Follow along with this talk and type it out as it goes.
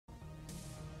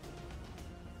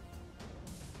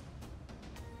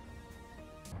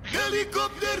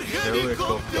Helicopter,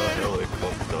 Helicopter.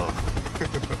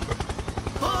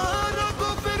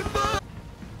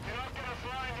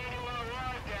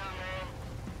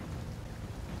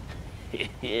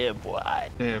 Yeah, boy.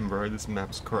 Damn, bro, this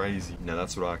map's crazy. Now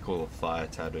that's what I call a fire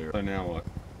tattoo. So now what?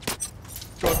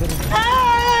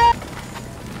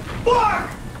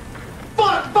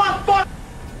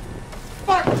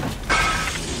 Fuck!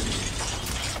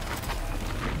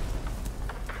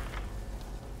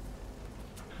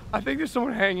 I think there's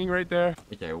someone hanging right there.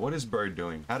 Okay, what is bro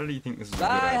doing? How did he think this is a good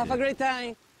Bye, idea? have a great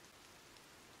time.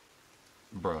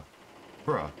 Bruh.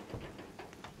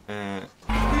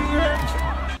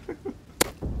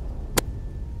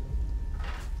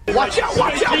 Watch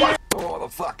out! Oh, the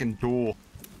fucking door.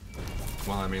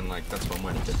 Well, I mean, like, that's one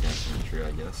way to get down from the tree,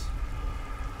 I guess.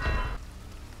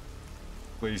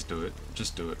 Please do it.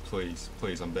 Just do it, please.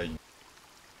 Please, I'm begging.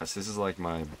 Yes, this is like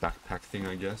my backpack thing,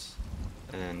 I guess.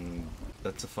 And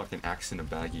that's a fucking axe in a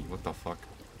baggie. What the fuck?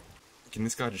 Can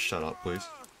this guy just shut up, please?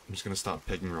 I'm just gonna start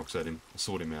pegging rocks at him. I'll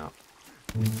sort him out.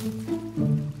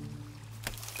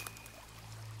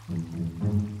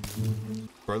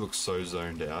 Bro looks so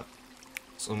zoned out.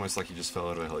 It's almost like he just fell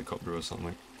out of a helicopter or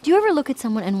something. Do you ever look at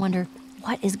someone and wonder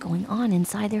what is going on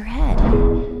inside their head?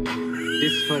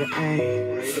 This for the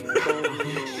A.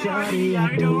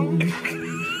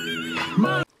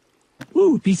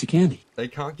 Ooh, piece of candy. They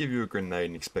can't give you a grenade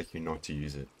and expect you not to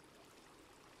use it.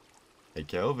 Hey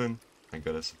Kelvin, I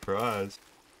got a surprise.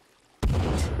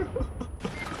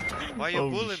 Why are you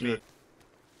bullying me?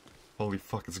 Holy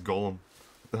fuck, it's Golem.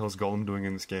 What the hell's Golem doing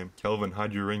in this game? Kelvin,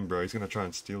 hide your ring, bro. He's gonna try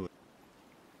and steal it.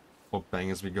 What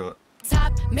bangers we got?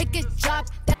 Stop, make it drop.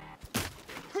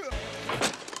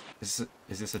 Is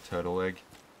this a turtle egg?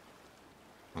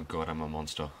 Oh god, I'm a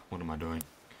monster. What am I doing?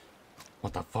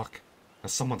 What the fuck?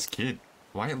 That's someone's kid.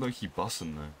 Why ain't Loki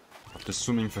bussin' though? After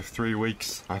swimming for 3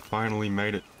 weeks, I finally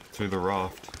made it through the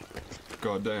raft.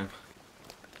 God damn.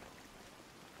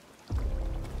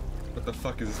 What the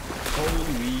fuck is this?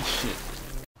 Holy shit.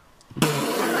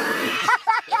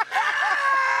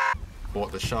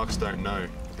 What the sharks don't know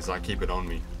is I keep it on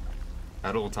me.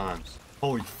 At all times.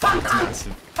 Holy fuck, it's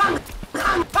massive.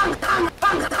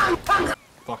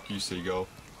 Fuck you, seagull.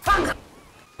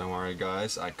 Don't worry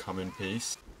guys, I come in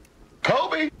peace.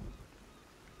 Kobe!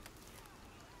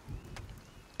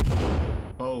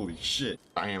 Holy shit.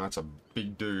 Damn, that's a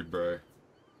big dude, bro.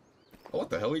 Oh, what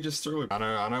the hell? He just threw it.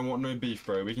 I don't want no beef,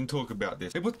 bro. We can talk about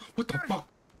this. Hey, what the fuck?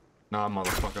 Nah,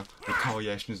 motherfucker.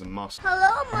 Retaliation is a must.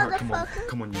 Hello, Alright,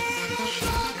 come on, you piece of shit.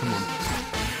 Come on.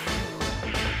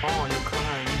 Oh, you're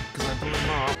crying because I blew him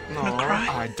up. No,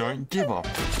 I don't give up.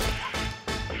 Yeah,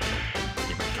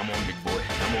 come on, big boy.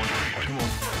 Come on.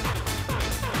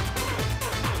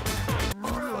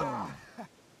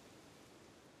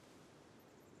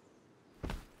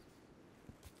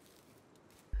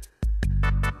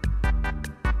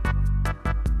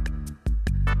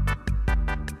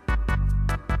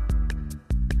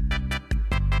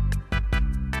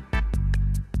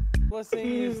 Plus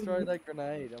seeing you throw that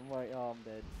grenade, I'm like, oh, I'm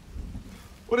dead.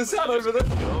 What is that over there?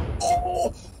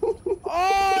 Oh!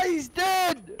 Oh, he's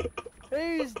dead!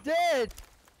 He's dead!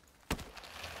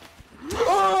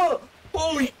 Oh!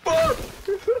 Holy fuck!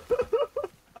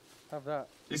 Have that.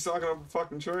 He's stuck up a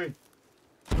fucking tree.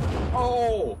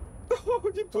 Oh!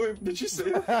 You blew him. Did you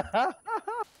see that?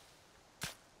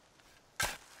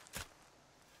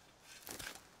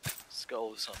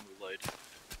 Skull is unreloaded.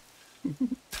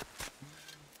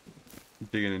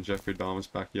 Digging in Jeffrey Dahmer's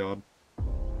backyard.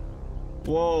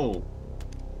 Whoa!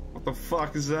 What the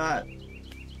fuck is that?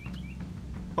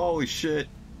 Holy shit!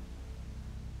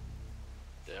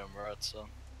 Damn right, son.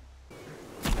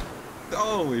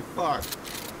 Holy fuck!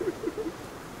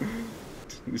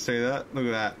 You see that? Look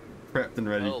at that. Prepped and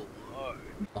ready. Oh, no.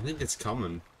 I think it's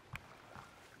coming.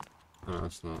 No,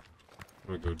 it's not.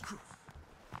 We're good.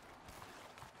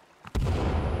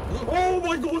 Oh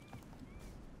my god!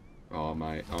 Oh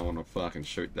mate, I wanna fucking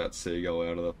shoot that seagull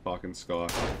out of the fucking sky.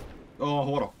 Oh,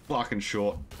 what a fucking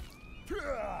shot.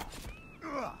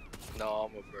 No,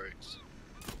 I'm a breaks.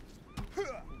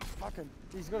 Fucking,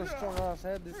 he's got a strong ass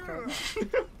head, this guy.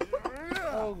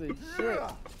 Holy shit.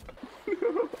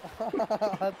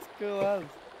 That's cool as.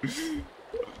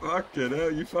 Fucking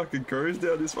hell, you fucking cruised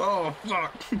down this. Oh,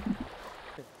 fuck.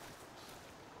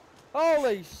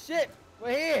 Holy shit,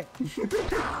 we're here.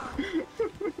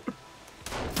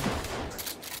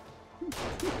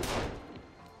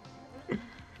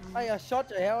 Hey, I shot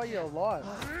you, how are you alive?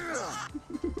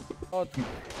 Oh,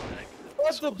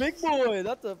 that's a big boy,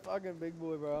 that's a fucking big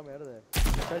boy, bro, I'm out of there.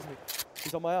 Chase me,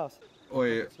 he's on my ass. Oh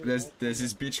yeah, there's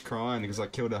this bitch crying because I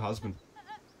killed her husband.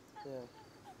 Yeah.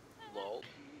 Lol.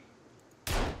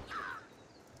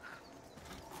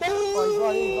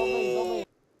 right here. He's on me. He's on me.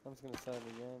 I'm just gonna save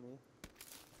the game here.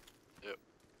 Yep.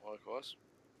 Likewise.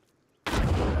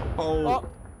 Oh. Oh.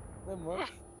 Never mind.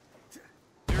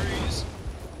 Here he is.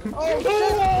 Oh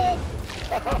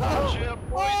shit! Shit,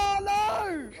 boy. Oh no!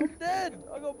 I'm dead.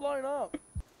 I got blown up.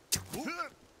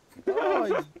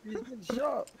 Oh, he's been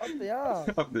shot up the ass.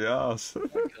 Up the ass.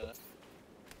 Okay.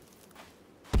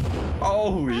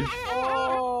 Holy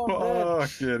Oh, man.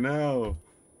 fucking hell.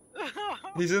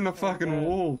 He's in the fucking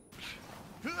wall.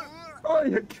 Oh,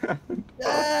 you can.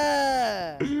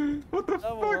 Yeah! What the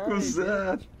Double fuck was whammy,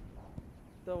 that?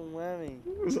 Double whammy.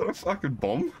 Was that a fucking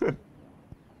bomb?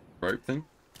 Rope thing?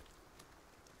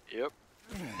 Yep.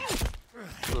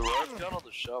 The rope gun or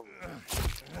the shovel?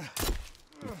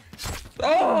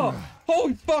 Oh!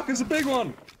 Holy fuck, it's a big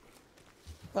one!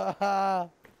 Haha.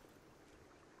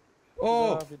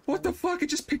 Oh, what the fuck? It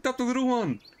just picked up the little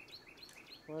one.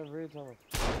 Whatever you're talking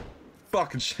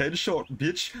Fucking headshot,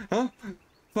 bitch. Huh?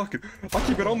 Fuck it. I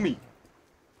keep it on me.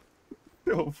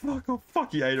 Oh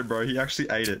fuck, he ate it, bro. He actually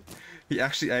ate it. He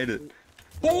actually ate it.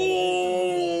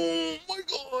 Oh my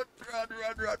god!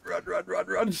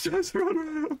 Run! Just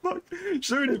run! Fuck!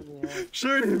 Shoot him!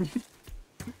 Shoot him!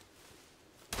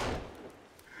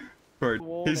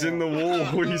 Bro, he's in the wall.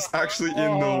 He's actually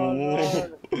in the wall.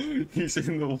 He's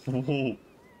in the wall.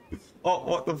 Oh,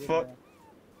 what the fuck?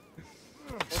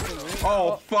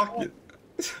 Oh, fuck it.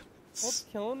 What's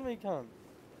killing me, cunt?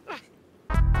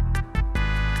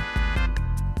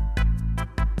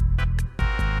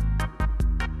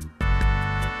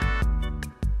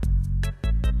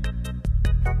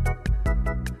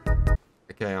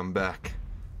 Okay, I'm back.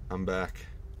 I'm back.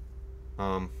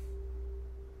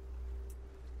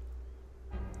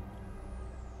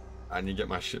 I need to get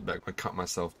my shit back. I cut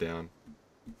myself down.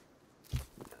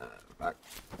 Back.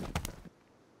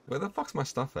 Where the fuck's my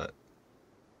stuff at?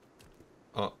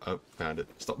 Oh, found it.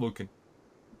 Stop looking.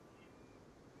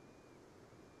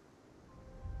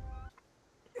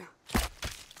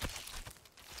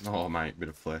 Oh, mate, bit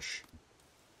of flesh.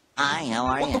 Hi, how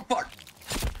are What you? the fuck?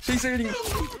 She's eating it.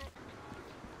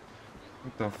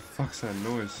 What the fuck's that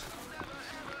noise?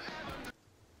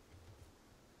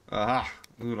 Aha!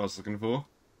 That's what I was looking for.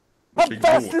 I'm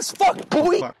fast as fuck,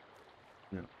 boy! Fuck.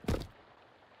 Yeah.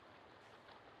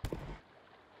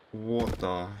 What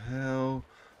the hell?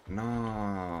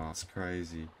 Nah, it's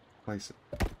crazy. Place it.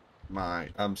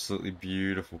 Mate, absolutely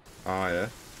beautiful. Oh yeah.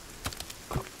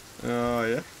 Oh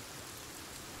yeah.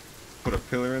 Put a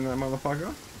pillar in that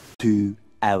motherfucker? 2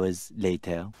 hours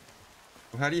later.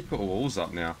 Well, how do you put walls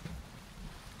up now?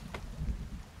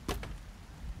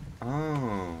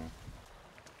 Oh.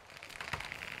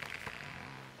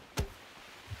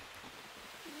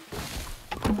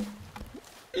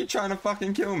 You trying to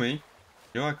fucking kill me?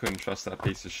 You know, I couldn't trust that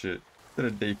piece of shit. Bit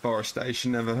of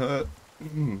deforestation never hurt.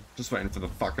 Just waiting for the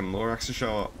fucking Lorax to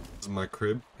show up. This is my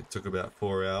crib. It took about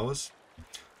 4 hours.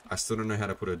 I still don't know how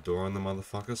to put a door on the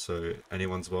motherfucker, so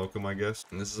anyone's welcome, I guess.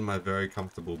 And this is my very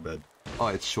comfortable bed. Oh,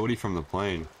 it's Shorty from the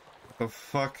plane. What the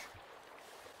fuck?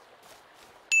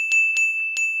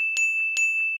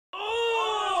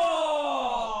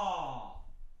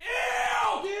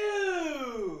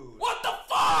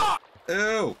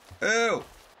 Ew! Ew!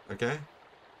 Okay.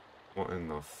 What in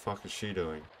the fuck is she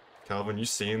doing? Calvin, you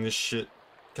seeing this shit?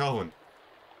 Calvin!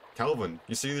 Calvin,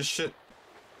 you see this shit?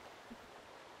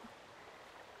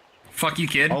 Fuck you,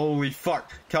 kid. Holy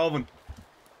fuck! Calvin!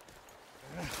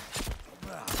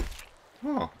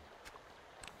 Oh.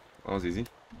 That was easy.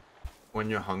 When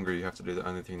you're hungry, you have to do the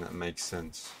only thing that makes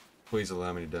sense. Please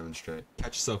allow me to demonstrate.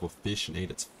 Catch yourself a fish and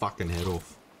eat its fucking head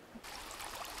off.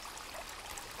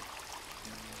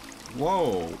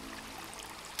 Whoa!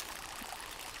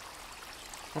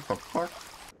 What the fuck?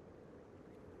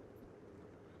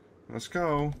 Let's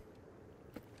go.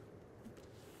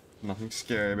 Nothing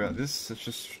scary about this, it's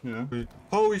just, you know.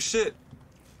 Holy shit!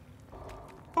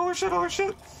 Holy shit, holy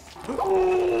shit!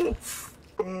 Oh!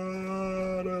 I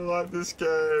don't like this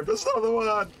game. That's not the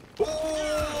one!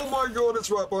 Oh my god, it's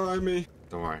right behind me!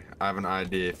 Don't worry, I have an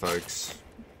idea, folks.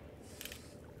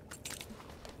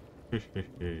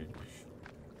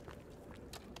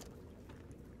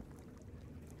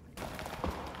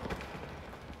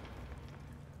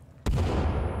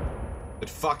 It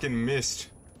fucking missed.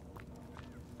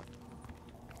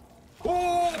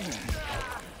 Oh!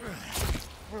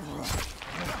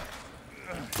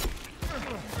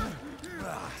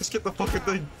 Just get the fucking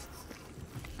thing.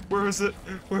 Where is it?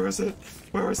 Where is it?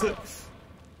 Where is it?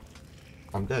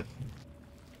 I'm dead.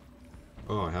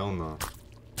 Oh, hell no.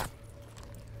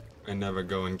 I never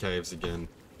go in caves again.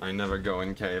 I never go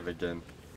in cave again.